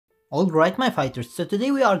Alright my fighters, so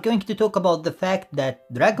today we are going to talk about the fact that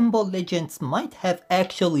Dragon Ball Legends might have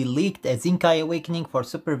actually leaked a Zenkai Awakening for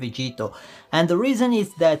Super Vegito. And the reason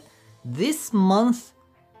is that this monthly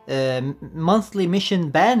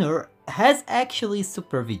mission banner has actually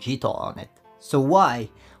Super Vegito on it. So why?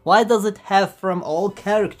 Why does it have from all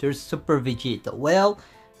characters Super Vegito? Well,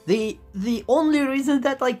 the only reason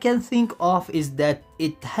that I can think of is that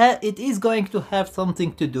it is going to have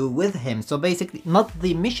something to do with him. So basically not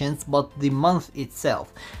the missions but the month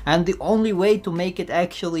itself. And the only way to make it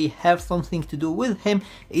actually have something to do with him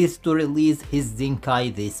is to release his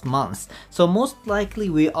Zenkai this month. So most likely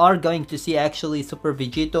we are going to see actually Super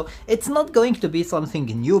Vegito. It's not going to be something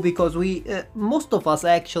new because most of us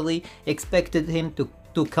actually expected him to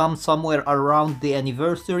come somewhere around the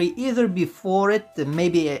anniversary, either before it,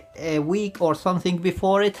 maybe a week or something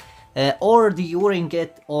before it, or during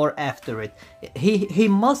it or after it. He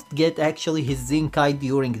must get actually his Zenkai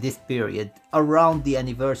during this period, around the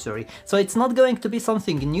anniversary. So it's not going to be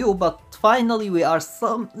something new, but finally we are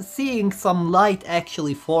seeing some light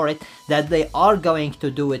actually for it, that they are going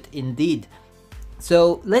to do it indeed.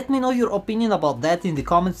 So let me know your opinion about that in the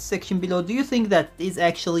comments section below. Do you think that is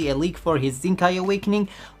actually a leak for his Zenkai Awakening,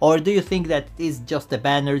 or do you think that is just a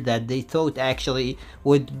banner that they thought actually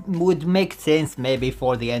would make sense maybe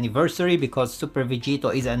for the anniversary, because Super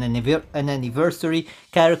Vegito is an anniversary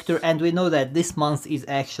character, and we know that this month is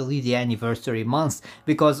actually the anniversary month,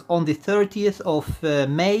 because on the 30th of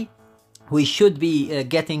May we should be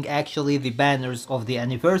getting actually the banners of the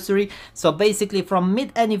anniversary. So basically from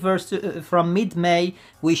mid-May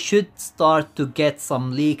we should start to get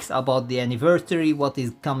some leaks about the anniversary, what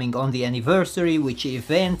is coming on the anniversary, which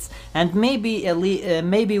events, and maybe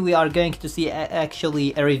we are going to see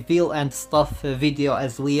actually a reveal and stuff video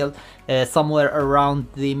as well, somewhere around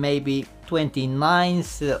the maybe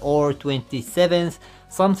 29th or 27th.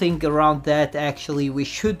 Something around that. Actually we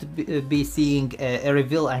should be seeing a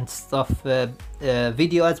reveal and stuff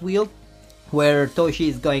video as well, where Toshi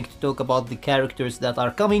is going to talk about the characters that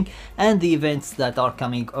are coming and the events that are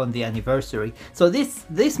coming on the anniversary. So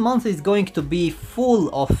this month is going to be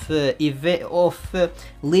full of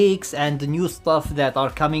leaks and new stuff that are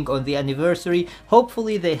coming on the anniversary.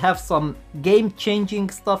 Hopefully they have some game-changing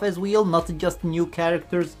stuff as well, not just new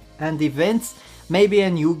characters and events. Maybe a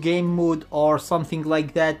new game mode or something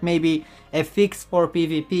like that, maybe a fix for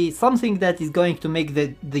PvP, something that is going to make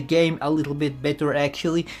the game a little bit better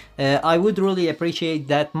actually. I would really appreciate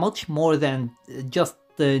that much more than just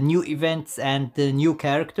new events and new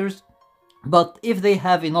characters. But if they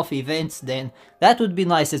have enough events, then that would be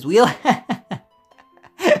nice as well.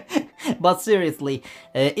 But seriously,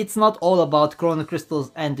 it's not all about Chrono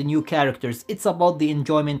Crystals and the new characters, it's about the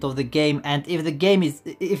enjoyment of the game. And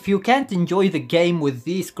if you can't enjoy the game with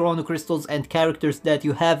these Chrono Crystals and characters that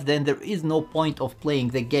you have, then there is no point of playing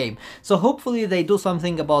the game. So hopefully they do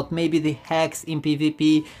something about maybe the hacks in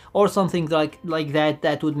PvP or something like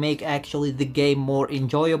that would make actually the game more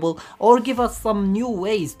enjoyable, or give us some new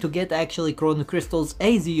ways to get actually Chrono Crystals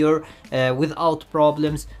easier without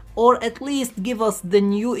problems. Or at least give us the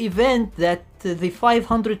new event that the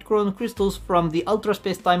 500 Chrono Crystals from the Ultra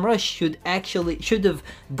Space Time Rush should have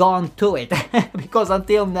gone to it. Because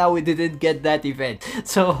until now we didn't get that event.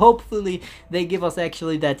 So hopefully they give us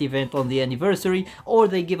actually that event on the anniversary, or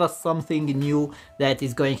they give us something new that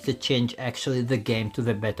is going to change actually the game to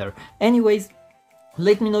the better. Anyways,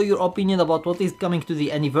 let me know your opinion about what is coming to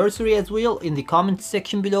the anniversary as well in the comments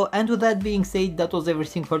section below. And with that being said, that was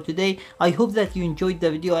everything for today. I hope that you enjoyed the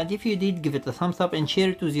video, and if you did, give it a thumbs up and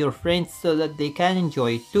share it with your friends so that they can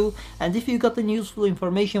enjoy it too. And if you got any useful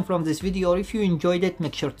information from this video, or if you enjoyed it,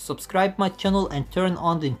 make sure to subscribe my channel and turn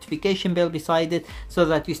on the notification bell beside it so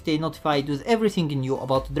that you stay notified with everything new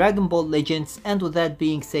about Dragon Ball Legends. And with that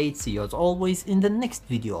being said, see you as always in the next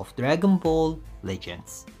video of Dragon Ball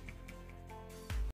Legends.